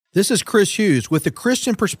This is Chris Hughes with the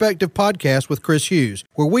Christian Perspective Podcast with Chris Hughes,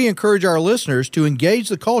 where we encourage our listeners to engage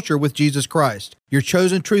the culture with Jesus Christ. Your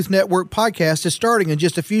Chosen Truth Network podcast is starting in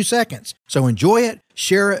just a few seconds, so enjoy it,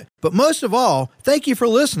 share it, but most of all, thank you for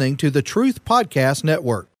listening to the Truth Podcast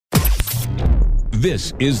Network.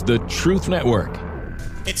 This is the Truth Network.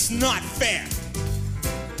 It's not fair.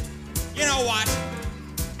 You know what?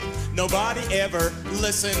 Nobody ever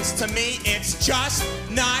listens to me. It's just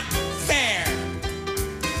not fair.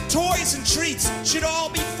 Toys and treats should all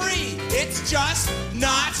be free. It's just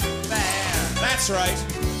not fair. That's right.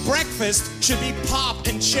 Breakfast should be pop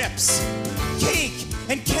and chips. Cake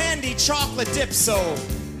and candy chocolate dip. So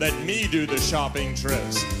let me do the shopping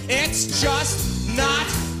trips. It's just not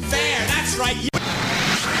fair. That's right.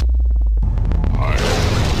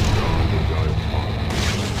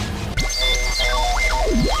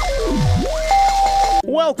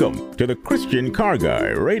 Welcome to the Christian Car Guy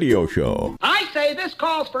Radio Show. I say this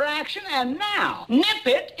calls for action, and now, nip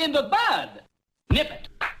it in the bud. Nip it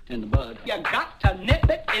in the bud. You got to nip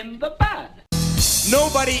it in the bud.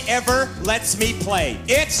 Nobody ever lets me play.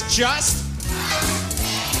 It's just...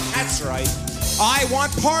 That's right. I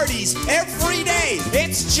want parties every day.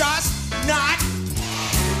 It's just not...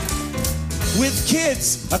 With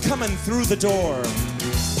kids a-coming through the door,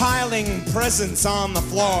 piling presents on the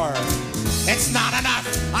floor. It's not enough.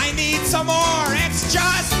 I need some more. It's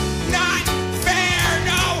just not fair.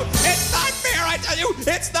 No, it's not fair. I tell you,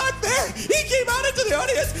 it's not fair. He came out into the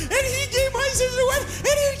audience and he gave my sister one and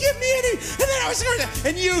he didn't give me any. And then I was sitting there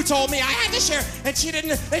and you told me I had to share and she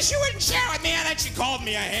didn't. And she wouldn't share with me. And then she called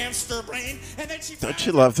me a hamster brain. And then she. Don't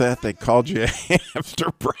you love that? They called you a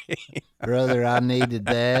hamster brain. Brother, I needed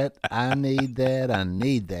that. I need that. I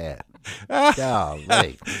need that.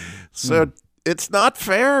 Golly. So it's not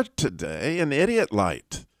fair today, an idiot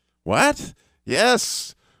light. What?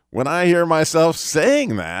 Yes. When I hear myself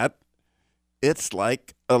saying that, it's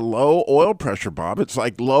like a low oil pressure, Bob. It's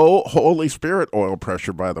like low Holy Spirit oil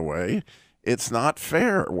pressure, by the way. It's not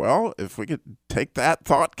fair. Well, if we could take that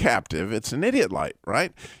thought captive, it's an idiot light,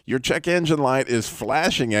 right? Your check engine light is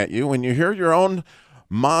flashing at you when you hear your own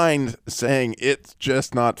mind saying it's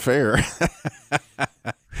just not fair.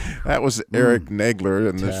 That was Eric Nagler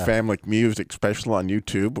and his Family Music special on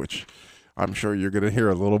YouTube, which I'm sure you're going to hear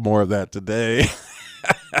a little more of that today.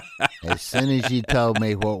 As soon as you told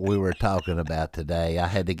me what we were talking about today, I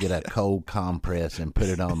had to get a cold compress and put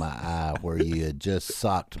it on my eye where you had just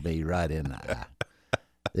socked me right in the eye.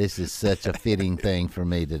 This is such a fitting thing for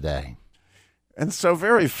me today. And so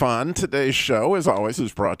very fun. Today's show, as always,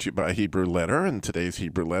 is brought to you by Hebrew Letter, and today's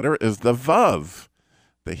Hebrew letter is the Vav,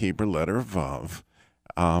 the Hebrew letter Vav,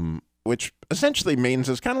 which essentially means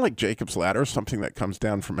it's kind of like Jacob's ladder, something that comes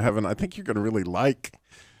down from heaven. I think you're going to really like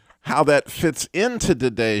how that fits into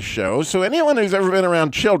today's show. So anyone who's ever been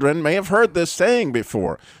around children may have heard this saying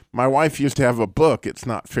before. My wife used to have a book, It's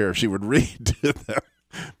Not Fair, she would read to them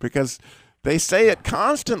because they say it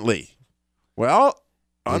constantly. Well,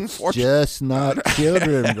 unfortunately, it's just not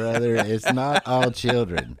children, brother. It's not all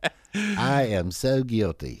children. I am so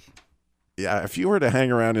guilty. Yeah, if you were to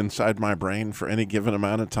hang around inside my brain for any given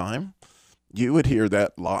amount of time, you would hear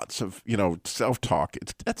that lots of, self-talk.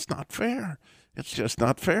 That's not fair. It's just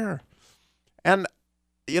not fair. And,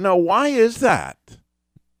 why is that?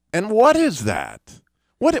 And what is that?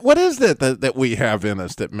 What is that we have in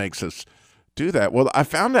us that makes us do that? Well, I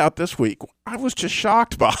found out this week. I was just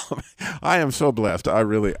shocked, Bob. I am so blessed.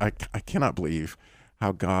 I cannot believe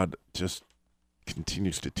how God just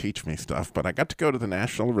continues to teach me stuff. But I got to go to the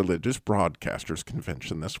National Religious Broadcasters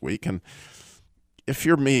Convention this week. And if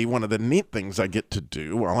you're me, one of the neat things I get to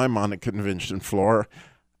do while I'm on the convention floor,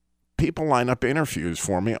 people line up interviews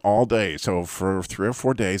for me all day. So for 3 or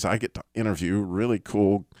 4 days, I get to interview really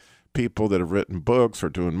cool people that have written books or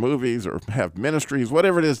doing movies or have ministries,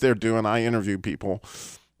 whatever it is they're doing, I interview people.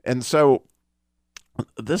 And so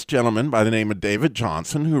this gentleman by the name of David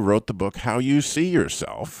Johnson, who wrote the book How You See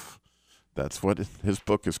Yourself, that's what his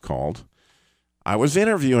book is called, I was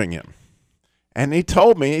interviewing him. And he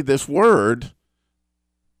told me this word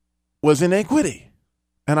was iniquity.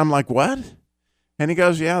 And I'm like, what? And he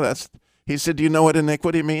goes, he said, do you know what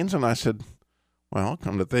iniquity means? And I said, well,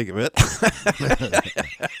 come to think of it.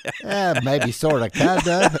 Yeah, maybe sort of, kind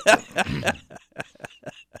of.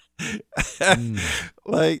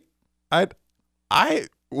 Like, I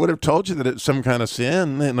would have told you that it's some kind of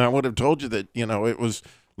sin, and I would have told you that, it was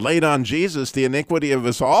laid on Jesus, the iniquity of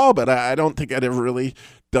us all, but I don't think I'd ever really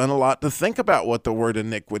done a lot to think about what the word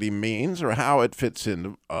iniquity means or how it fits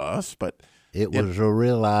into us. But it was a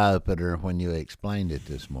real eye-opener when you explained it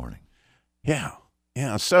this morning. Yeah.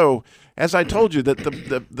 Yeah. So as I told you, that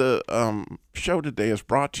the show today is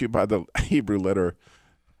brought to you by the Hebrew letter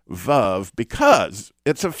Vav, because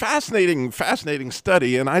it's a fascinating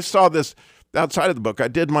study. And I saw this outside of the book. I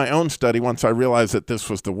did my own study once I realized that this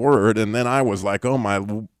was the word, and then I was like, oh my!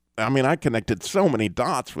 I mean, I connected so many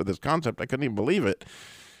dots with this concept. I couldn't even believe it.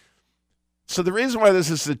 So the reason why this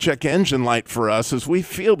is the check engine light for us is we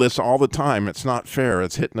feel this all the time. It's not fair.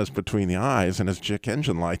 It's hitting us between the eyes, and it's check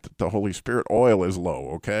engine light that the Holy Spirit oil is low,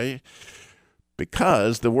 okay?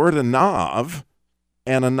 Because the word anav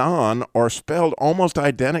and anon are spelled almost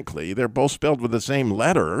identically. They're both spelled with the same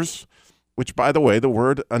letters, which, by the way, the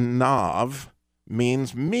word anav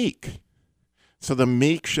means meek. So the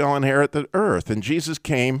meek shall inherit the earth. And Jesus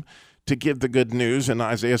came to give the good news in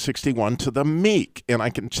Isaiah 61 to the meek. And I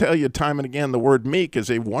can tell you time and again, the word meek is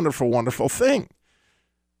a wonderful, wonderful thing.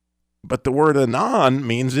 But the word anon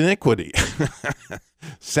means iniquity.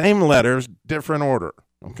 Same letters, different order,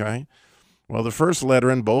 okay? Well, the first letter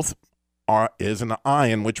in both is an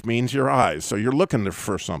ayin, which means your eyes. So you're looking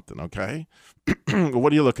for something, okay?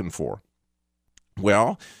 What are you looking for?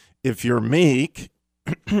 Well, if you're meek,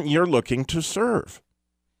 you're looking to serve,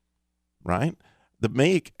 right? The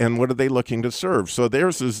meek, and what are they looking to serve? So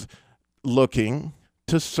theirs is looking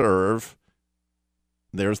to serve.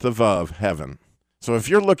 There's the vav, heaven. So if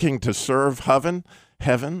you're looking to serve heaven,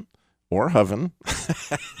 or heaven,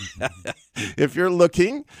 if you're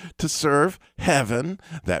looking to serve heaven,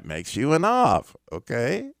 that makes you an av,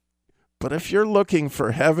 okay? But if you're looking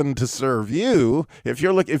for heaven to serve you, if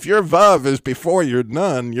your vav is before your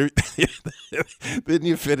nun, then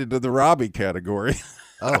you fit into the Robby category.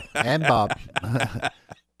 Oh, and Bob.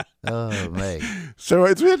 Oh, man. So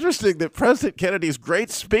it's interesting that President Kennedy's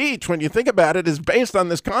great speech, when you think about it, is based on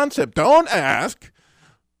this concept. Don't ask,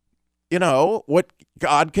 what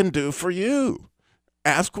God can do for you.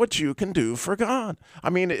 Ask what you can do for God.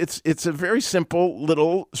 I mean, it's a very simple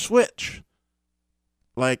little switch.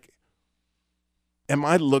 Like, am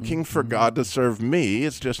I looking for God to serve me?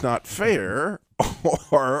 It's just not fair.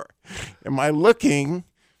 Or am I looking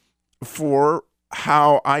for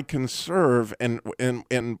how I can serve? And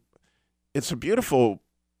it's a beautiful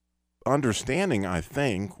understanding, I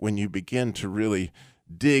think, when you begin to really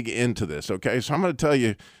dig into this, okay? So I'm going to tell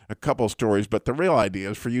you a couple stories, but the real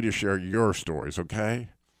idea is for you to share your stories, okay?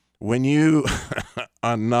 When you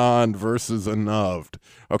anon versus anaved,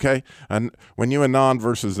 okay? And when you anon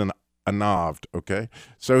versus an anaved, okay?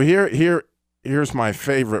 So here's my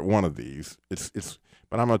favorite one of these.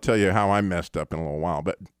 But I'm going to tell you how I messed up in a little while.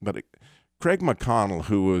 But Craig McConnell,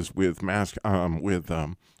 who was with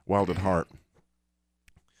Wild at Heart,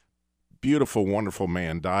 beautiful, wonderful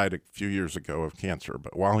man, died a few years ago of cancer.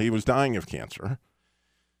 But while he was dying of cancer,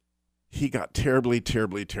 he got terribly,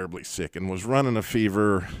 terribly, terribly sick and was running a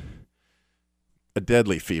fever, a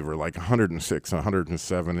deadly fever, like 106,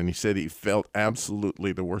 107. And he said he felt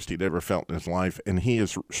absolutely the worst he'd ever felt in his life. And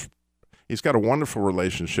he's got a wonderful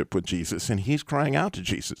relationship with Jesus, and he's crying out to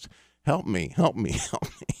Jesus, help me, help me, help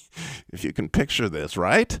me. If you can picture this,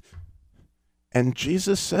 right? And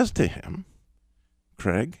Jesus says to him,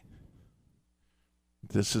 Craig,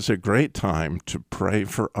 this is a great time to pray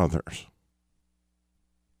for others.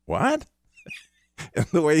 What? And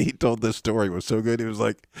the way he told this story was so good. He was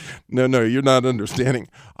like, no, you're not understanding.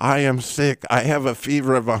 I am sick. I have a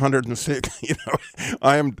fever of 106.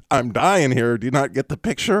 I'm dying here. Do you not get the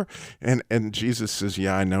picture? And Jesus says,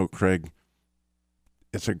 yeah, I know, Craig.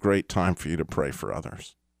 It's a great time for you to pray for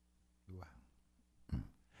others.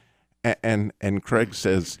 Wow. And Craig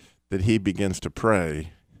says that he begins to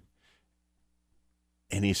pray.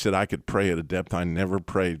 And he said, I could pray at a depth I never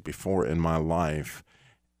prayed before in my life.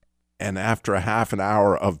 And after a half an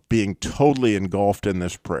hour of being totally engulfed in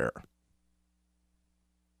this prayer,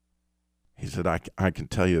 he said, I can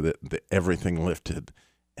tell you that everything lifted,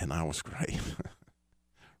 and I was great.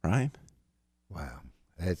 Right? Wow.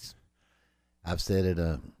 I've said it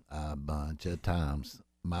a bunch of times.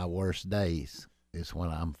 My worst days is when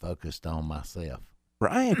I'm focused on myself.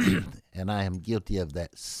 Right. And I am guilty of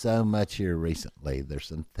that so much here recently. There's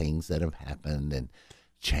some things that have happened and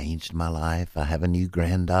changed my life. I have a new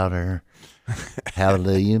granddaughter.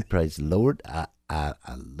 Hallelujah. Praise the Lord. I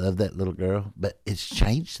love that little girl, but it's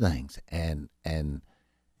changed things. And I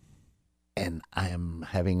am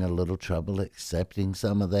having a little trouble accepting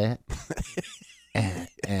some of that.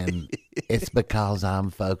 and it's because I'm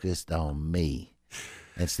focused on me.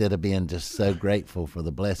 Instead of being just so grateful for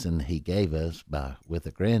the blessing he gave us with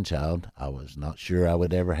a grandchild, I was not sure I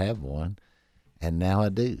would ever have one, and now I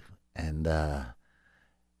do. And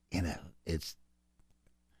it's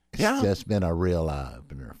just been a real eye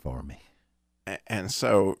opener for me. And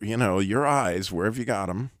so, your eyes, where have you got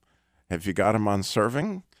them? Have you got them on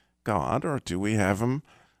serving God, or do we have them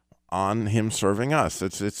on him serving us?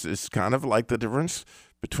 It's kind of like the difference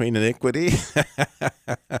between iniquity.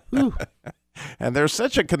 And there's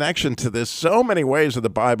such a connection to this, so many ways of the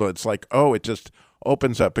Bible. It's like, it just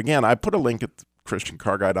opens up. Again, I put a link at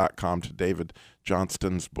ChristianCarGuy.com to David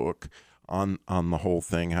Johnston's book on the whole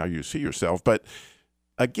thing, how you see yourself. But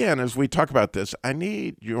again, as we talk about this, I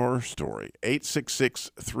need your story.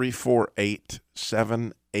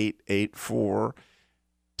 866-348-7884.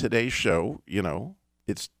 Today's show,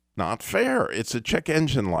 it's not fair. It's a check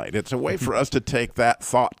engine light. It's a way for us to take that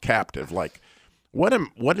thought captive. Like,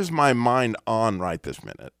 what is my mind on right this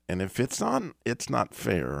minute? And if it's on, it's not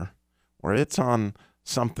fair, or it's on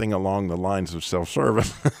something along the lines of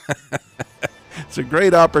self-service, it's a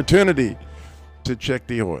great opportunity to check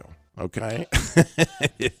the oil. Okay?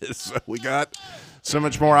 So we got so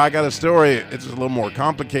much more. I got a story. It's a little more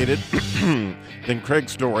complicated than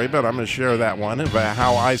Craig's story, but I'm going to share that one about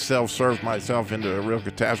how I self-served myself into a real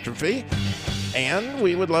catastrophe. And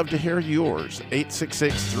we would love to hear yours.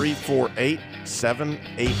 866-348-7884.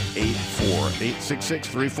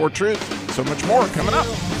 866-34-TRUTH. So much more coming up.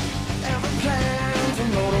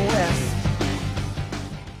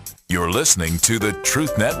 You're listening to the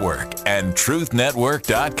Truth Network and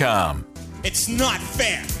truthnetwork.com. It's not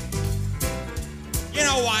fair. You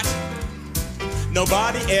know what?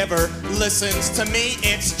 Nobody ever listens to me.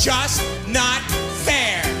 It's just not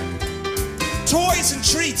fair. Toys and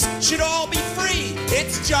treats should all be free.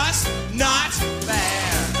 It's just not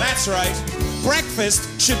fair. That's right.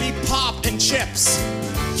 Breakfast should be pop and chips,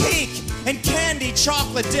 cake and candy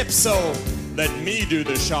chocolate dip. So let me do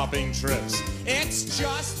the shopping trips. It's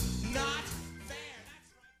just not fair.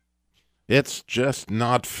 It's just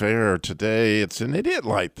not fair today. It's an idiot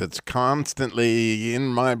light that's constantly in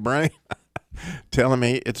my brain telling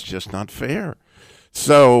me it's just not fair.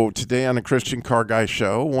 So today on the Christian Car Guy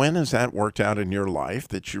Show, when has that worked out in your life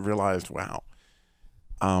that you realized, wow,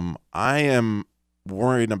 I am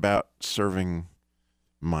worrying about serving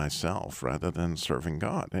myself rather than serving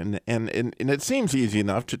God? And it seems easy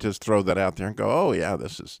enough to just throw that out there and go, oh yeah,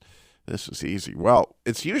 this is easy. Well,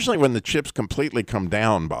 it's usually when the chips completely come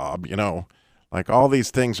down, Bob, like all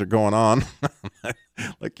these things are going on.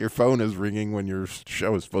 Like your phone is ringing when your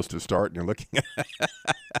show is supposed to start and you're looking at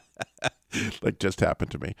like just happened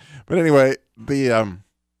to me. But anyway, when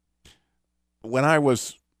I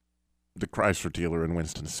was the Chrysler dealer in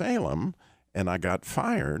Winston-Salem and I got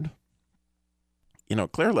fired,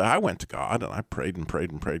 clearly I went to God and I prayed and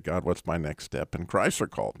prayed and prayed, God, what's my next step? And Chrysler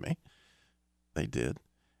called me. They did.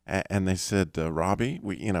 And they said, Robby,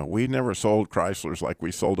 we never sold Chryslers like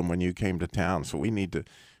we sold them when you came to town. So we need to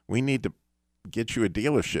get you a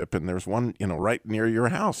dealership. And there's one, right near your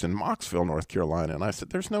house in Mocksville, North Carolina. And I said,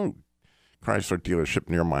 there's no Chrysler dealership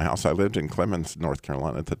near my house. I lived in Clemens, North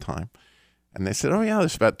Carolina at the time. And they said, oh yeah,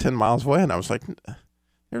 it's about 10 miles away. And I was like,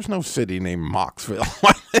 there's no city named Mocksville.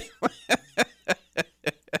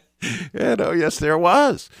 Yes, there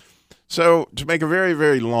was. So to make a very,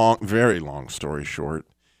 very long story short,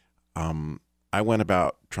 I went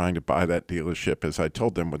about trying to buy that dealership, as I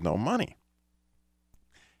told them, with no money.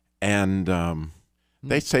 And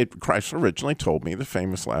they said, Chrysler originally told me the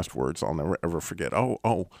famous last words I'll never, ever forget.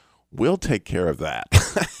 Oh, we'll take care of that.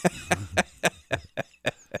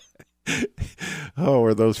 Oh,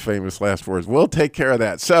 are those famous last words. We'll take care of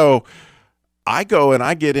that. So I go and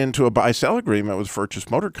I get into a buy-sell agreement with Furchess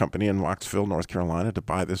Motor Company in Mocksville, North Carolina, to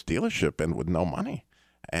buy this dealership, and with no money.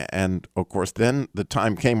 And, of course, then the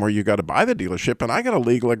time came where you got to buy the dealership, and I got a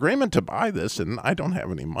legal agreement to buy this, and I don't have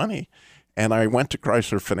any money. And I went to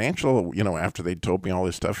Chrysler Financial, after they told me all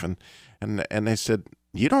this stuff, and they said,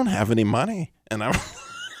 you don't have any money. And I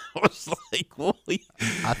was like, well,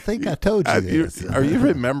 I think I told you this. Are you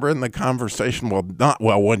remembering the conversation? Well,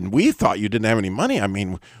 when we thought you didn't have any money, I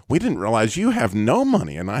mean, we didn't realize you have no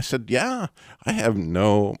money. And I said, yeah, I have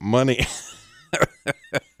no money.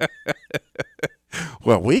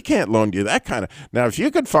 Well, we can't loan you that kind of. Now, if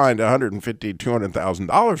you could find $150,000,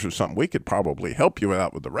 $200,000 or something, we could probably help you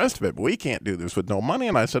out with the rest of it. But we can't do this with no money.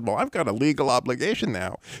 And I said, well, I've got a legal obligation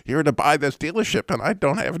now here to buy this dealership, and I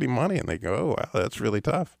don't have any money. And they go, oh, wow, that's really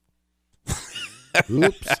tough.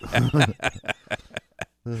 Oops.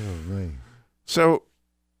 Oh, man. So,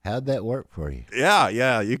 how'd that work for you?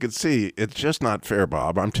 Yeah, you could see it's just not fair,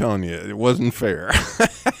 Bob. I'm telling you, it wasn't fair.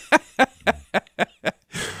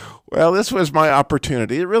 Well, this was my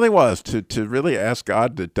opportunity. It really was to really ask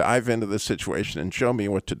God to dive into this situation and show me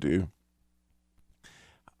what to do.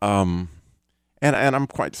 And I'm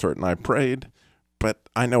quite certain I prayed, but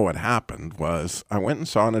I know what happened was I went and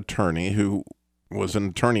saw an attorney who was an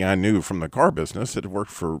attorney I knew from the car business that had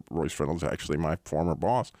worked for Royce Reynolds, actually my former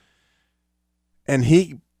boss. And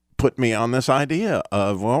he put me on this idea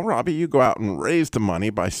of, well, Robby, you go out and raise the money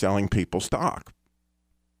by selling people stock.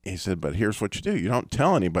 He said, but here's what you do. You don't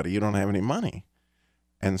tell anybody you don't have any money.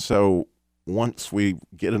 And so once we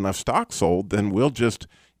get enough stock sold, then we'll just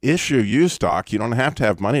issue you stock. You don't have to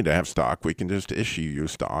have money to have stock. We can just issue you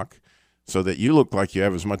stock so that you look like you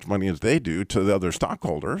have as much money as they do to the other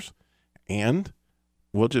stockholders. And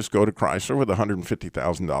we'll just go to Chrysler with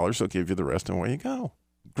 $150,000. They'll give you the rest and away you go.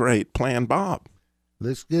 Great plan, Bob.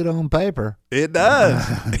 Looks good on paper. It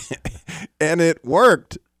does. And it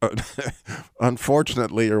worked,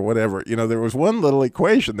 unfortunately, or whatever. You know, there was one little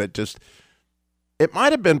equation that just, it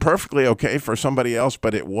might have been perfectly okay for somebody else,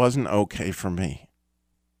 but it wasn't okay for me.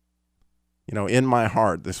 You know, in my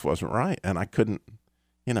heart, this wasn't right. And I couldn't,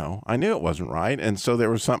 you know, I knew it wasn't right. And so there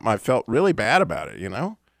was something, I felt really bad about it, you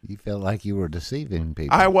know. You felt like you were deceiving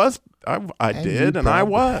people. I was. I did, and I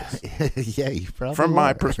was. Yeah, you probably from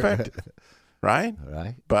my were. perspective. Right?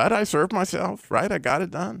 Right. But I served myself, right? I got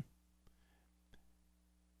it done.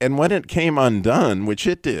 And when it came undone, which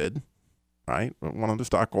it did, right? One of the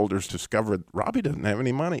stockholders discovered Robby doesn't have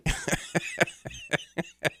any money.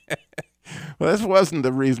 Well, this wasn't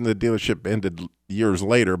the reason the dealership ended years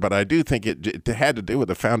later, but I do think it had to do with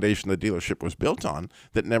the foundation the dealership was built on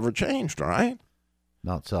that never changed, right?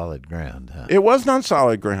 Not solid ground, huh? It was not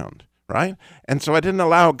solid ground, right? And so I didn't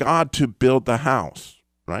allow God to build the house.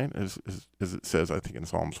 Right? As it says, I think in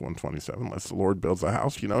Psalms 127, unless the Lord builds a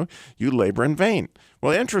house, you know, you labor in vain.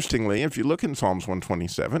 Well, interestingly, if you look in Psalms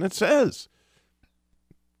 127, it says,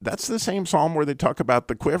 that's the same psalm where they talk about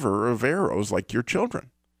the quiver of arrows like your children.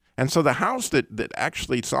 And so the house that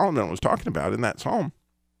actually Solomon was talking about in that psalm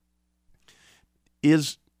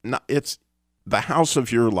is not, it's the house of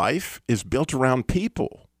your life is built around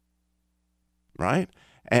people, right?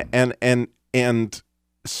 And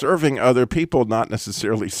serving other people, not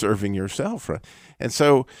necessarily serving yourself, right? And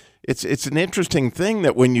so it's an interesting thing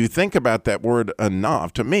that when you think about that word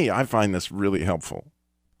enough, to me, I find this really helpful.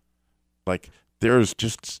 Like there's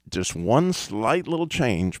just one slight little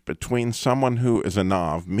change between someone who is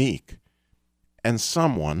anav, meek, and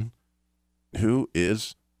someone who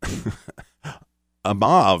is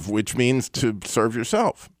amav, which means to serve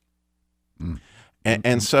yourself.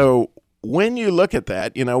 And so when you look at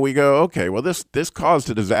that, you know, we go, okay, well, this caused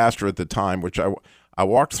a disaster at the time, which I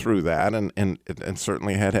walked through that and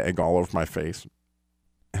certainly had egg all over my face.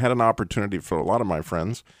 Had an opportunity for a lot of my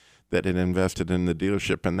friends that had invested in the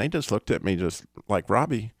dealership, and they just looked at me just like,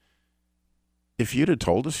 Robby, if you'd have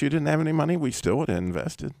told us you didn't have any money, we still would have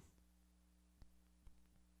invested.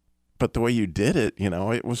 But the way you did it, you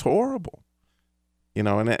know, it was horrible. You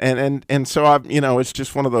know, and so I, you know, it's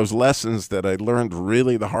just one of those lessons that I learned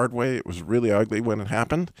really the hard way. It was really ugly when it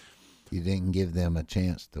happened. You didn't give them a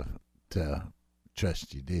chance to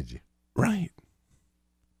trust you, did you? Right.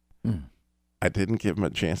 I didn't give them a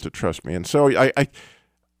chance to trust me, and so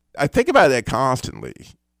I think about that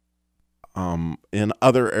constantly. In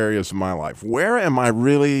other areas of my life, where am I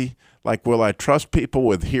really like? Will I trust people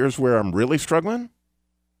with here's where I'm really struggling?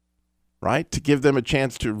 Right, to give them a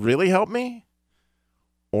chance to really help me.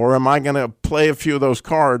 Or am I going to play a few of those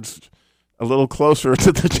cards a little closer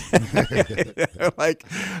to the like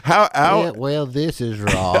how well, this is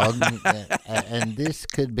wrong and this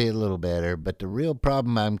could be a little better, but the real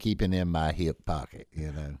problem I'm keeping in my hip pocket,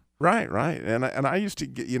 you know. Right. And I used to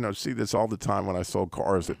get, you know, see this all the time when I sold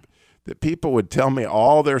cars that people would tell me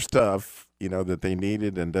all their stuff, you know, that they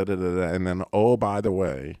needed and and then, oh, by the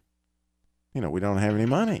way, you know, we don't have any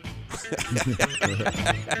money.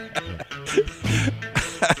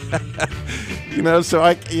 You know, so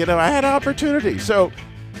I had opportunity. So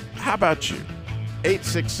how about you?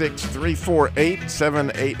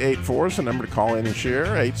 866-348-7884 is the number to call in and share.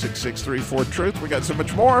 866-34-TRUTH. We got so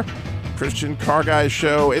much more. Christian Car Guy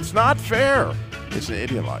Show. It's not fair. It's an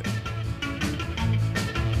idiot life.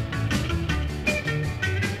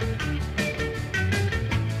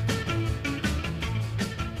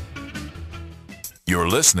 You're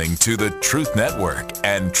listening to the Truth Network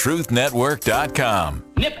and truthnetwork.com.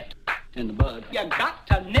 Nip it in the bud. You got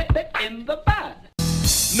to nip it in the bud.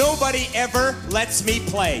 Nobody ever lets me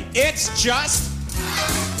play. It's just...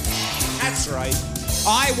 That's right.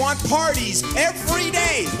 I want parties every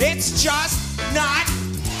day. It's just not...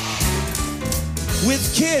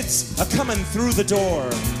 With kids coming through the door,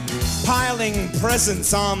 piling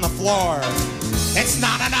presents on the floor. It's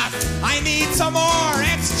not enough. I need some more.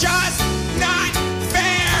 It's just not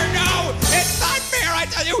fair. No, it's not fair. I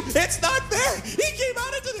tell you, it's not fair. He came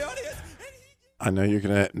out into the audience. I know you're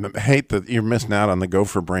going to hate that you're missing out on the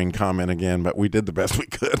gopher brain comment again, but we did the best we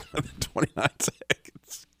could in 29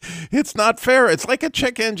 seconds. It's not fair. It's like a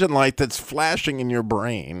check engine light that's flashing in your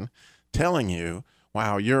brain telling you,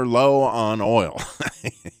 wow, you're low on oil.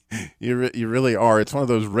 You really are. It's one of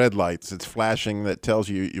those red lights. It's flashing that tells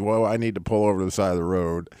you, well, I need to pull over to the side of the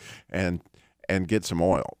road and get some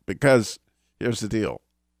oil. Because here's the deal,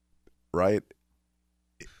 right?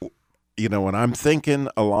 You know, when I'm thinking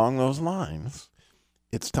along those lines,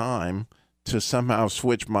 it's time to somehow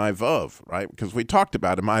switch my VUV, right? Because we talked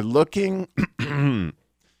about, am I looking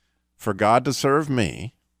for God to serve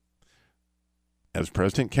me, as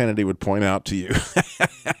President Kennedy would point out to you,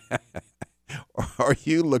 or are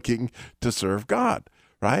you looking to serve God,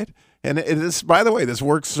 right? And it is, by the way, this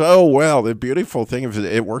works so well. The beautiful thing is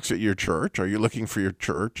it works at your church. Are you looking for your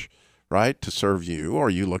church, right, to serve you? Or are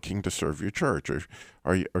you looking to serve your church? Or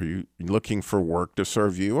are you looking for work to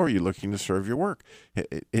serve you? Or are you looking to serve your work?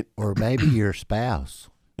 Or maybe your spouse.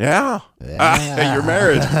 Yeah. Your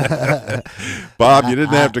marriage. Bob, you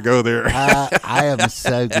didn't have to go there. I am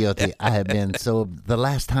so guilty. I have been the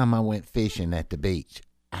last time I went fishing at the beach,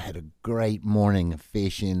 I had a great morning of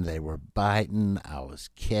fishing. They were biting. I was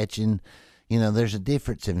catching. You know, there's a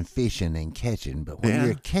difference in fishing and catching, but when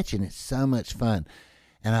you're catching, it's so much fun.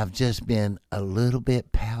 And I've just been a little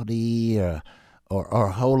bit pouty or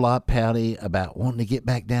a whole lot pouty about wanting to get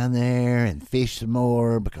back down there and fish some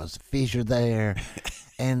more because the fish are there.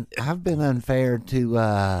 And I've been unfair to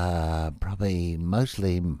probably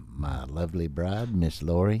mostly my lovely bride, Miss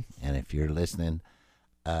Lori. And if you're listening,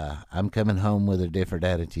 I'm coming home with a different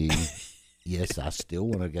attitude. Yes, I still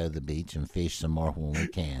want to go to the beach and fish some more when we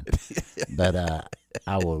can. But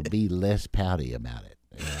I will be less pouty about it.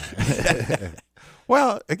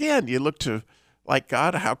 Well, again, you look to, like,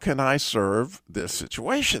 God, how can I serve this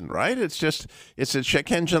situation, right? It's a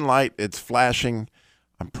check engine light. It's flashing.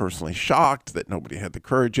 I'm personally shocked that nobody had the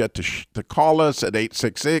courage yet to call us at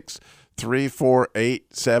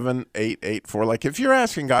 866-348-7884. Like, if you're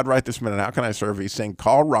asking God right this minute, how can I serve? He's saying,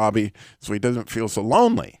 call Robby so he doesn't feel so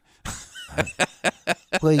lonely.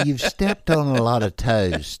 Well, you've stepped on a lot of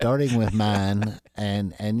toes, starting with mine,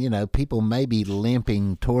 and you know, people may be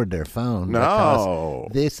limping toward their phone. No,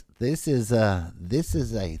 this is a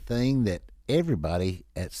thing that everybody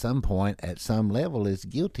at some point, at some level, is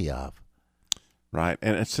guilty of. Right,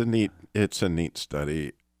 and it's a neat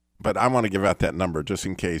study, but I want to give out that number just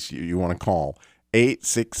in case you want to call.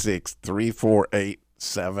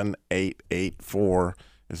 866-348-7884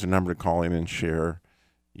 is the number to call in and share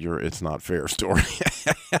your It's Not Fair story.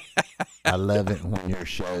 I love it when your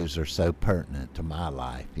shows are so pertinent to my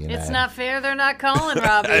life. You know? It's not fair they're not calling,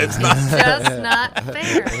 Robby. It's just not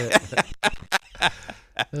fair.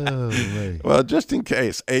 Oh, well, just in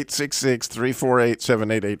case,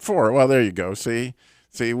 866-348-7884. Well, there you go. See,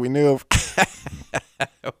 we knew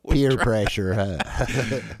peer pressure, huh?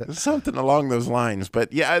 Something along those lines.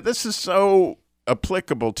 But yeah, this is so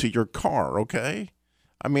applicable to your car, okay?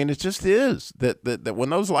 I mean, it just is that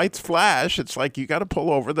when those lights flash, it's like you got to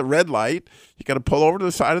pull over the red light. You got to pull over to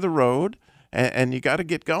the side of the road, and you got to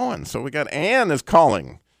get going. So we got Ann is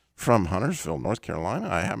calling from Huntersville, North Carolina.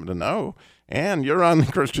 I happen to know. Ann, you're on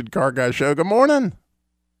the Christian Car Guy Show. Good morning.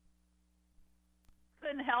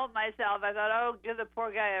 Couldn't help myself. I thought, oh, give the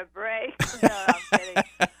poor guy a break. No, I'm kidding.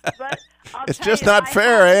 But it's just not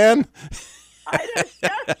fair, Ann. It's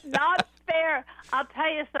just not fair. I'll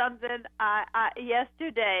tell you something.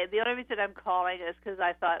 Yesterday, the only reason I'm calling is because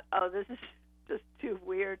I thought, oh, this is just too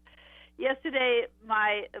weird. Yesterday,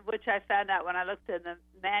 which I found out when I looked in the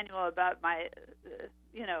manual about my,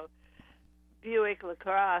 Buick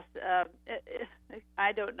LaCrosse.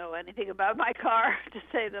 I don't know anything about my car, to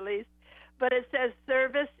say the least. But it says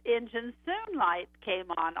service engine soon light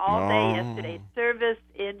came on all day yesterday. Service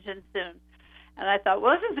engine soon. And I thought,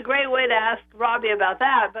 well, this is a great way to ask Robby about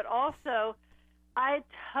that. But also, I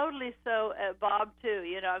totally Bob too.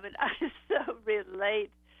 I just so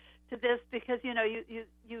relate to this because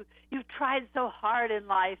you've tried so hard in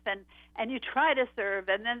life and you try to serve,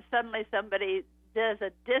 and then suddenly somebody does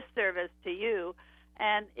a disservice to you,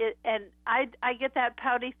 and I get that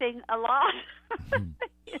pouty thing a lot.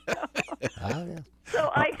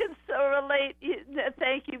 So I can so relate.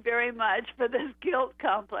 Thank you very much for this guilt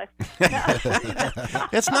complex.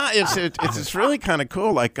 It's really kind of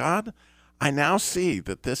cool. Like, God, I now see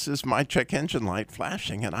that this is my check engine light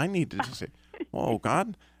flashing, and I need to just say, whoa,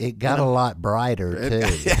 God. It got a lot brighter, too.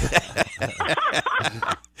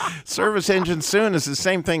 Service engine soon is the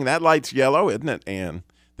same thing. That light's yellow, isn't it, Ann?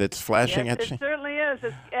 That's flashing at you. It certainly is.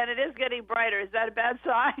 And it is getting brighter. Is that a bad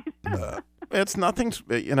sign? It's nothing,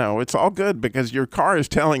 it's all good because your car is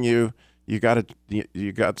telling you you got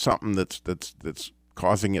something that's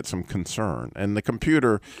causing it some concern, and the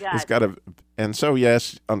computer has got to. And so,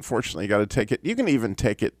 yes, unfortunately, you got to take it. You can even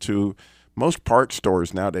take it to most parts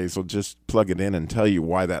stores nowadays. Will just plug it in and tell you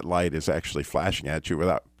why that light is actually flashing at you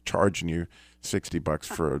without charging you $60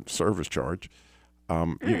 for a service charge.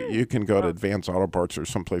 You can go to Advanced Auto Parts or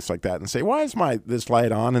someplace like that and say, "Why is this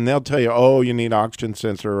light on?" And they'll tell you, "Oh, you need oxygen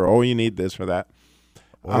sensor," or "Oh, you need this or that."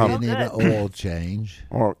 Or you need an oil change,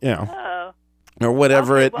 or or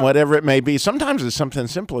whatever it may be. Sometimes it's something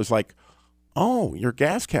simple as like, "Oh, your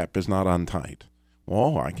gas cap is not on tight."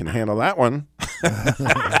 Well, I can handle that one.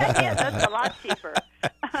 Yeah, that's a lot cheaper.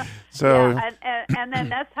 So, and then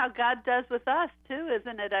that's how God does with us too,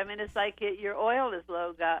 isn't it? I mean, it's like your oil is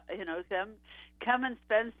low. God, come and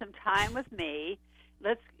spend some time with me.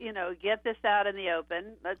 Let's get this out in the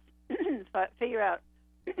open. Let's figure out.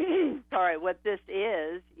 Sorry, what this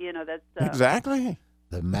is? That's exactly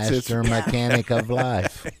the master mechanic of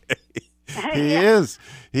life. He is.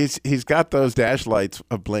 He's got those dash lights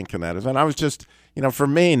blinking at us. And I was just, for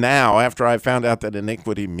me now, after I found out that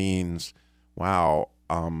iniquity means, wow,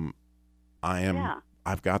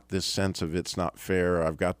 I've got this sense of it's not fair.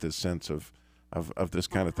 I've got this sense of this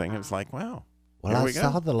kind of thing. It's like, wow. Well, I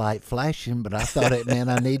saw the light flashing, but I thought it meant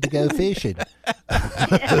I need to go fishing.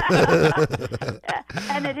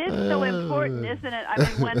 And it is so important, isn't it? I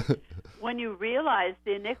mean, when you realize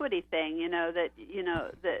the iniquity thing, that you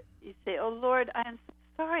say, "Oh Lord, I am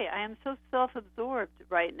sorry. I am so self-absorbed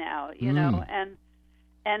right now," and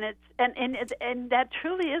that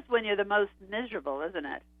truly is when you're the most miserable, isn't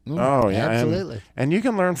it? Oh yeah, absolutely. And you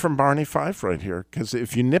can learn from Barney Fife right here, because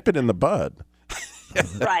if you nip it in the bud.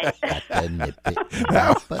 Right.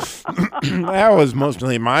 That was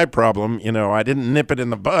mostly my problem. I didn't nip it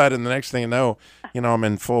in the bud, and the next thing you know, I'm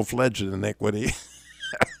in full-fledged iniquity.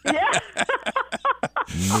 Yeah.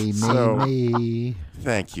 Me.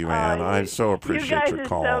 Thank you, Ann. I so appreciate your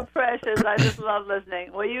call. You guys are so precious. I just love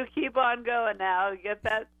listening. Well, you keep on going now. Get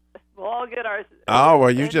that. We'll all get our. Oh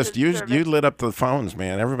well, you lit up the phones,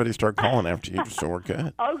 man. Everybody started calling after you, so we're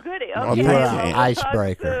good. Oh, goody. Oh, Okay. You were an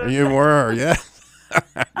icebreaker. You were, yeah.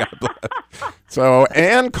 God bless. So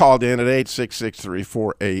Ann called in at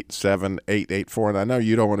 866-348-7884, and I know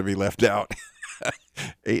you don't want to be left out.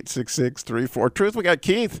 866-34 Truth. We got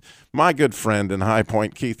Keith, my good friend in High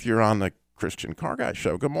Point. Keith, you're on the Christian Car Guy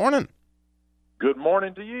Show. Good morning. Good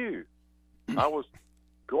morning to you. I was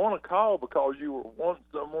going to call because you were wanting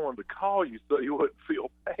someone to call you so you wouldn't feel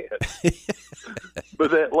bad.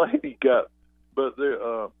 But that lady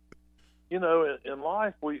in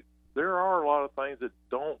life there are a lot of things that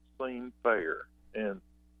don't seem fair,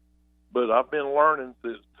 but I've been learning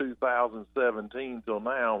since 2017 till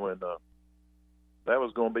now, when that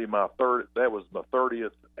was going to be my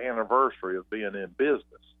 30th anniversary of being in business,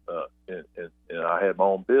 and I had my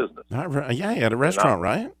own business. Yeah, you had a restaurant,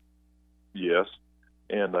 right? Yes,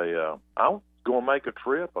 and I was going to make a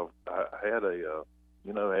trip. I had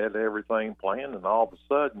had everything planned, and all of a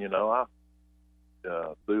sudden,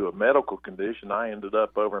 through a medical condition, I ended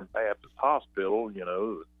up over in Baptist Hospital,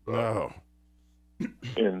 Oh.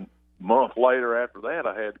 And a month later after that,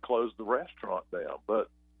 I had to close the restaurant down. But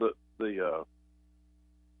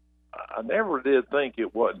I never did think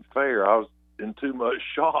it wasn't fair. I was in too much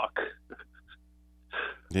shock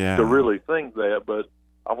to really think that. But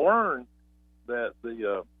I've learned that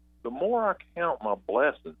the more I count my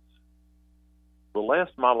blessings, the less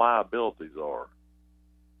my liabilities are.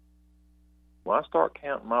 When I start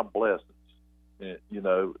counting my blessings, the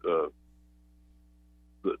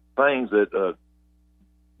things that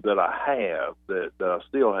I have, that I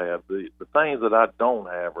still have, the things that I don't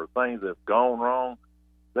have, or things that have gone wrong,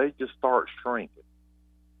 they just start shrinking.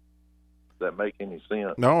 Does that make any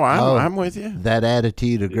sense? No, I'm with you. That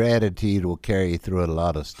attitude of gratitude will carry you through a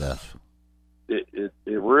lot of stuff. It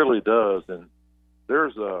really does. And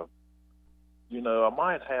there's there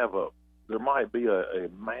might be a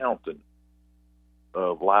mountain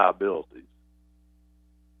of liabilities,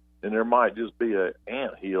 and there might just be an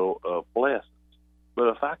anthill of blessings.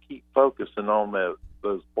 But if I keep focusing on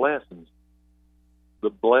those blessings, the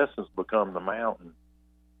blessings become the mountain,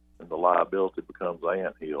 and the liability becomes the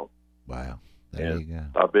anthill. Wow, there you go.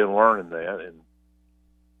 I've been learning that, and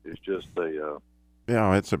it's just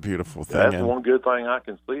it's a beautiful thing. That's one good thing I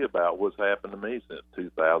can see about what's happened to me since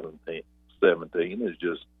 2017 is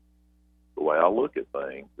just the way I look at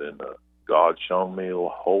things, and God's shown me a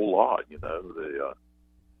whole lot.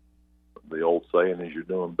 The old saying is,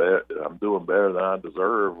 I'm doing better than I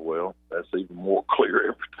deserve. Well, that's even more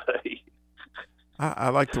clear every day. I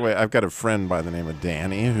like the way, I've got a friend by the name of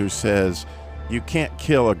Danny who says, you can't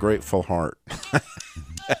kill a grateful heart.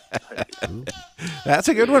 That's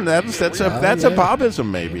a good one. That's a Bobism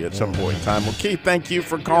maybe at some point in time. Well, Keith, thank you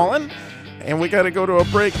for calling. And we got to go to a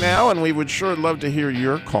break now, and we would sure love to hear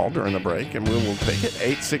your call during the break, and we will take it.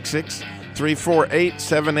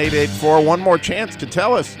 866-348-7884. One more chance to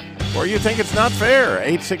tell us where you think it's not fair.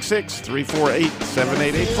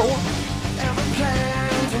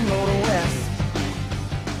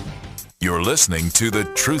 866-348-7884. You're listening to the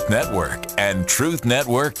Truth Network and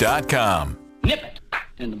truthnetwork.com. Nip it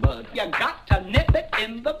in the bud. You got to nip it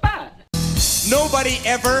in the bud. Nobody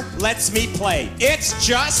ever lets me play. It's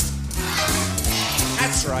just...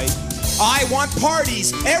 That's right. I want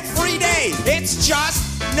parties every day. It's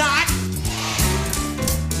just not...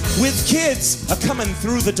 With kids coming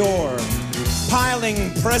through the door,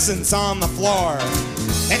 piling presents on the floor.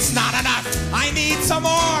 It's not enough. I need some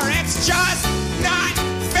more. It's just not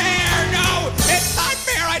fair. No, it's not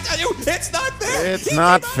fair. I tell you, it's not fair. It's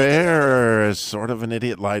not fair. It's sort of an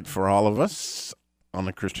idiot light for all of us on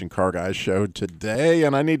the Christian Car Guys show today.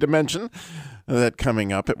 And I need to mention that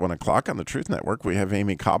coming up at 1 o'clock on the Truth Network, we have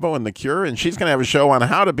Amy Cabo and The Cure, and she's going to have a show on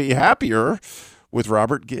how to be happier with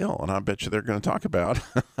Robert Gill. And I bet you they're going to talk about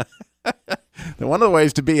that one of the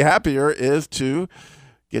ways to be happier is to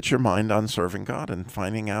get your mind on serving God and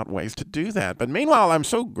finding out ways to do that. But meanwhile, I'm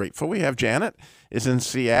so grateful we have Janet is in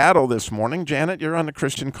Seattle this morning. Janet, you're on the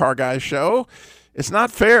Christian Car Guys show. It's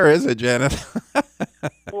not fair, is it, Janet?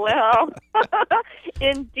 Well,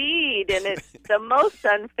 indeed. And it's the most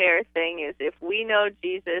unfair thing is if we know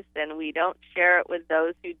Jesus and we don't share it with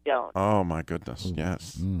those who don't. Oh, my goodness.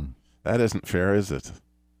 Yes. That isn't fair, is it?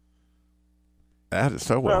 That is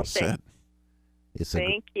so well said.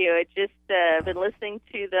 Thank you. I just been listening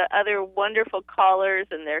to the other wonderful callers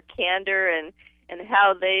and their candor and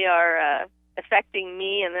how they are affecting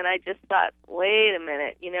me. And then I just thought, wait a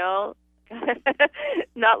minute,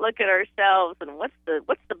 not look at ourselves and what's the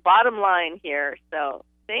bottom line here. So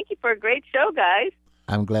thank you for a great show, guys.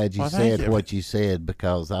 I'm glad you said what you said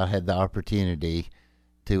because I had the opportunity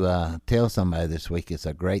to tell somebody this week it's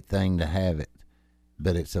a great thing to have it,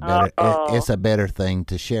 but it's a better it's a better thing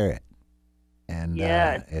to share it. And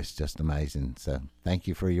it's just amazing. So thank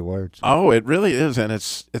you for your words. Oh, it really is. And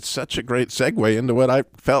it's such a great segue into what I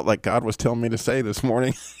felt like God was telling me to say this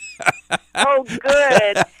morning. Oh,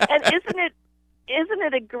 good. And isn't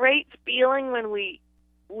it a great feeling when we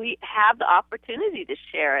have the opportunity to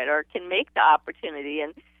share it or can make the opportunity?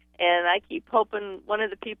 And I keep hoping one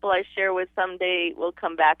of the people I share with someday will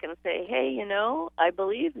come back and say, hey, I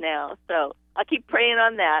believe now. So I'll keep praying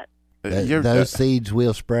on that. Those seeds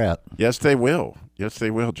will sprout. Yes, they will. Yes, they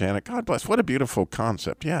will, Janet. God bless. What a beautiful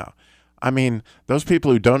concept. Yeah. I mean, those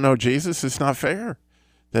people who don't know Jesus, it's not fair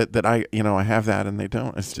that I have that and they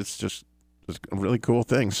don't. It's just a really cool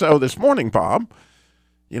thing. So this morning, Bob,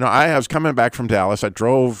 I was coming back from Dallas. I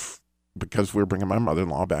drove because we were bringing my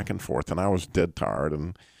mother-in-law back and forth, and I was dead tired.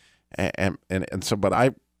 And so, but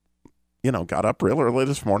I, got up real early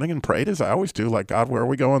this morning and prayed as I always do, like, God, where are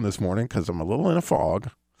we going this morning? Because I'm a little in a fog.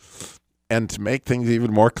 And to make things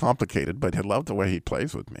even more complicated, but I love the way he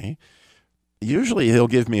plays with me. Usually he'll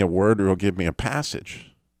give me a word or he'll give me a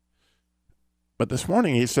passage. But this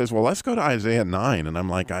morning he says, well, let's go to Isaiah 9. And I'm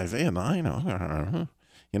like, Isaiah 9?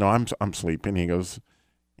 I'm sleeping. He goes,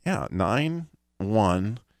 yeah,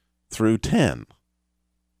 9:1 through 10.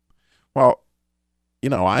 Well,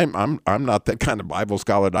 I'm not that kind of Bible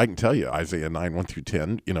scholar that I can tell you Isaiah 9:1 through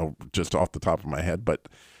 10, just off the top of my head. But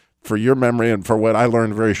for your memory and for what I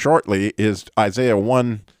learned very shortly is Isaiah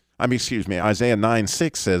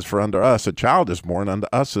 9:6 says, for unto us a child is born, unto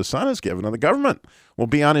us a son is given, and the government will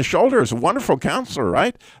be on his shoulders. A wonderful counselor,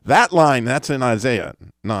 right? That line, that's in Isaiah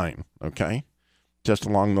 9, okay? Just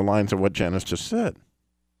along the lines of what Janice just said.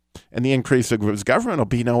 And the increase of his government will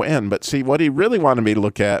be no end. But see, what he really wanted me to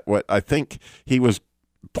look at, what I think he was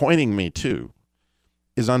pointing me to,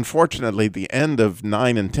 is unfortunately the end of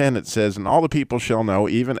 9 and 10. It says, and all the people shall know,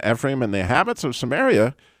 even Ephraim and the habits of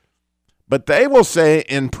Samaria, but they will say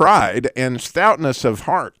in pride and stoutness of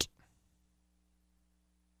heart,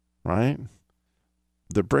 right?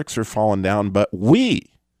 The bricks are fallen down, but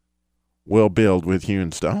we will build with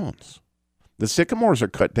hewn stones. The sycamores are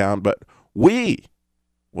cut down, but we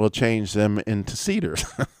will change them into cedars.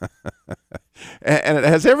 And it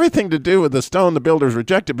has everything to do with the stone the builders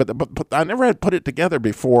rejected, but I never had put it together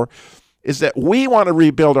before, is that we want to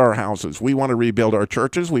rebuild our houses. We want to rebuild our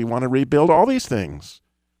churches. We want to rebuild all these things.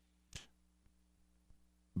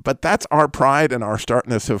 But that's our pride and our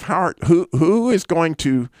starkness of heart. Who is going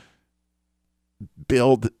to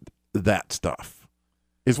build that stuff?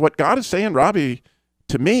 Is what God is saying, Robby,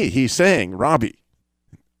 to me, he's saying, Robby,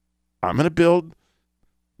 I'm going to build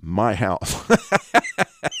my house.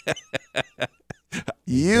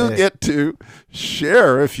 You get to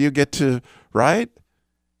share if you get to, right?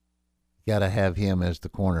 Got to have him as the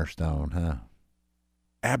cornerstone, huh?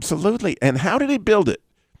 Absolutely. And how did he build it?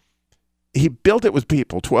 He built it with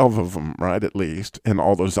people, 12 of them, right, at least, and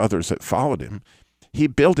all those others that followed him. He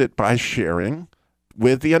built it by sharing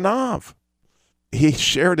with the Anav. He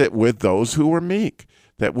shared it with those who were meek,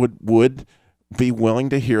 that would be willing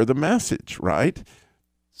to hear the message, right?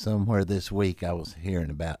 Somewhere this week I was hearing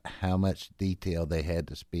about how much detail they had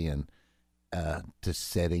to spend to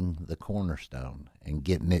setting the cornerstone and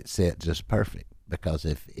getting it set just perfect. Because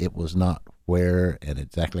if it was not where and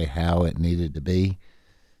exactly how it needed to be,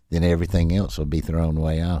 then everything else will be thrown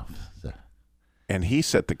way off. So. And he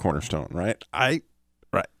set the cornerstone, right?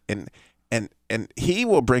 And he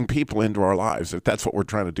will bring people into our lives. If that's what we're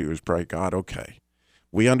trying to do, is pray, God, okay,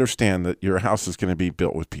 we understand that your house is going to be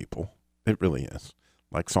built with people. It really is.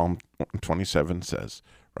 Like Psalm 27 says,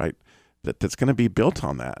 right? That's going to be built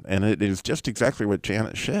on that. And it is just exactly what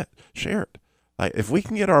Janet shared. Like, if we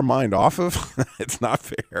can get our mind off of, it's not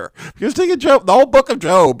fair. Because think of Job, the whole book of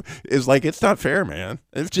Job is like, it's not fair, man.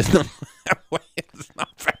 It's just not that way. It's not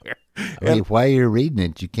fair. I mean, while you're reading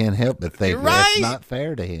it, you can't help but think that's not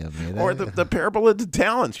fair to him. You know? Or the parable of the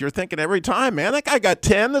talents. You're thinking every time, man, that guy got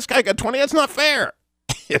 10, this guy got 20. That's not fair.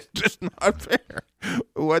 It's just not fair.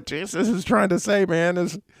 What Jesus is trying to say, man,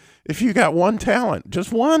 is if you got one talent,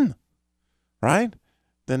 just one, right?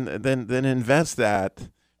 Then invest that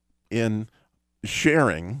in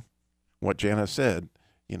sharing what Jana said,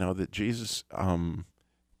 that Jesus,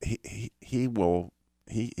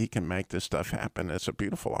 he can make this stuff happen. It's a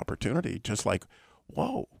beautiful opportunity. Just like,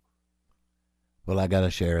 whoa. Well, I got to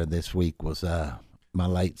share this week was my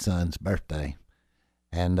late son's birthday.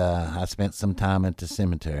 And I spent some time at the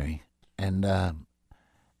cemetery. And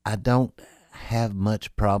I don't have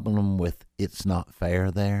much problem with it's not fair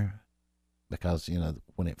there. Because,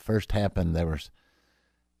 when it first happened, there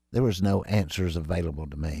was no answers available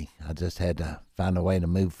to me. I just had to find a way to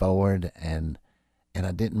move forward, and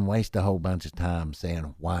I didn't waste a whole bunch of time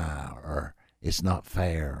saying why or it's not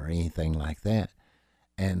fair or anything like that.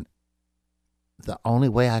 And the only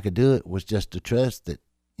way I could do it was just to trust that,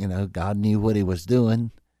 God knew what he was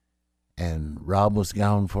doing, and Rob was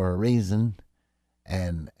gone for a reason,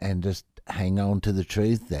 and just hang on to the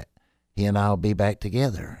truth that he and I will be back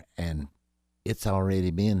together. And it's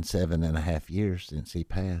already been 7.5 years since he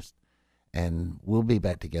passed, and we'll be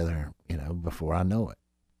back together, before I know it.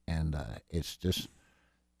 And it's just,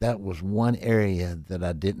 that was one area that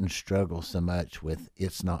I didn't struggle so much with.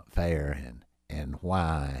 It's not fair and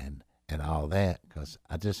why and all that, because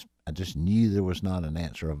I just knew there was not an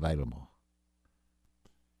answer available.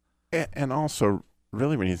 And also,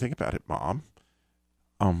 really, when you think about it, Bob,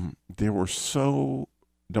 there were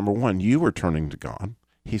number one, you were turning to God.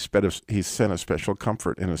 He sent a special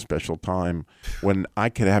comfort in a special time when I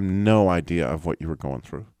could have no idea of what you were going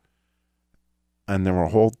through. And there were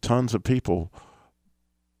whole tons of people.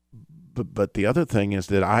 But the other thing is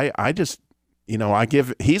that I just,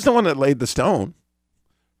 he's the one that laid the stone,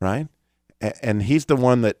 right? And he's the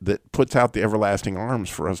one that puts out the everlasting arms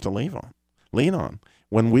for us to lean on.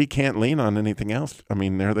 When we can't lean on anything else,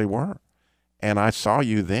 there they were. And I saw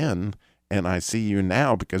you then, and I see you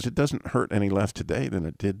now, because it doesn't hurt any less today than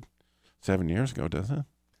it did 7 years ago, does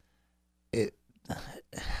it?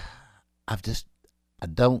 I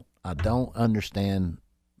don't understand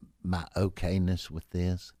my okayness with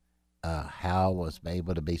this. How I was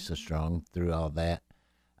able to be so strong through all that.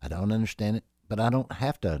 I don't understand it, but I don't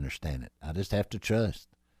have to understand it. I just have to trust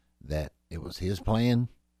that it was his plan,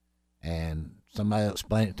 and somebody will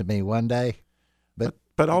explain it to me one day.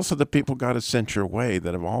 But also the people God has sent your way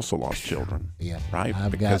that have also lost children. Yeah. Right?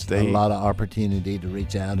 I've got a lot of opportunity to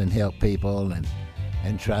reach out and help people and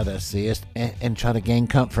try to assist and try to gain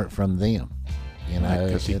comfort from them.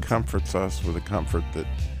 Because he comforts us with a comfort that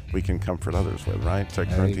we can comfort others with, right? 2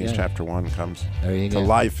 Corinthians chapter 1 comes to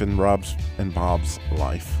life in Rob's and Bob's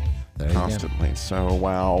life constantly. So,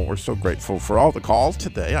 wow, we're so grateful for all the calls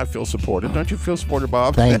today. I feel supported. Don't you feel supported,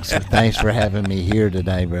 Bob? Thanks for having me here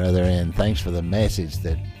today, brother, and thanks for the message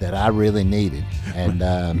that I really needed. And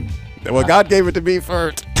God gave it to me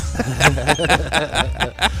first.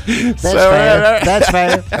 That's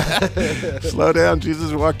fair. Slow down.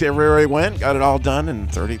 Jesus walked everywhere he went, got it all done in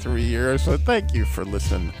 33 years. So thank you for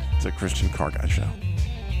listening to the Christian Car Guy Show.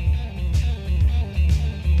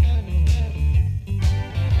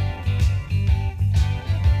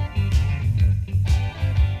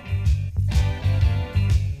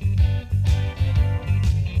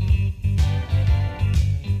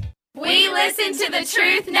 We listen to the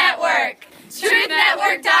Truth Network.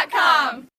 TruthNetwork.com.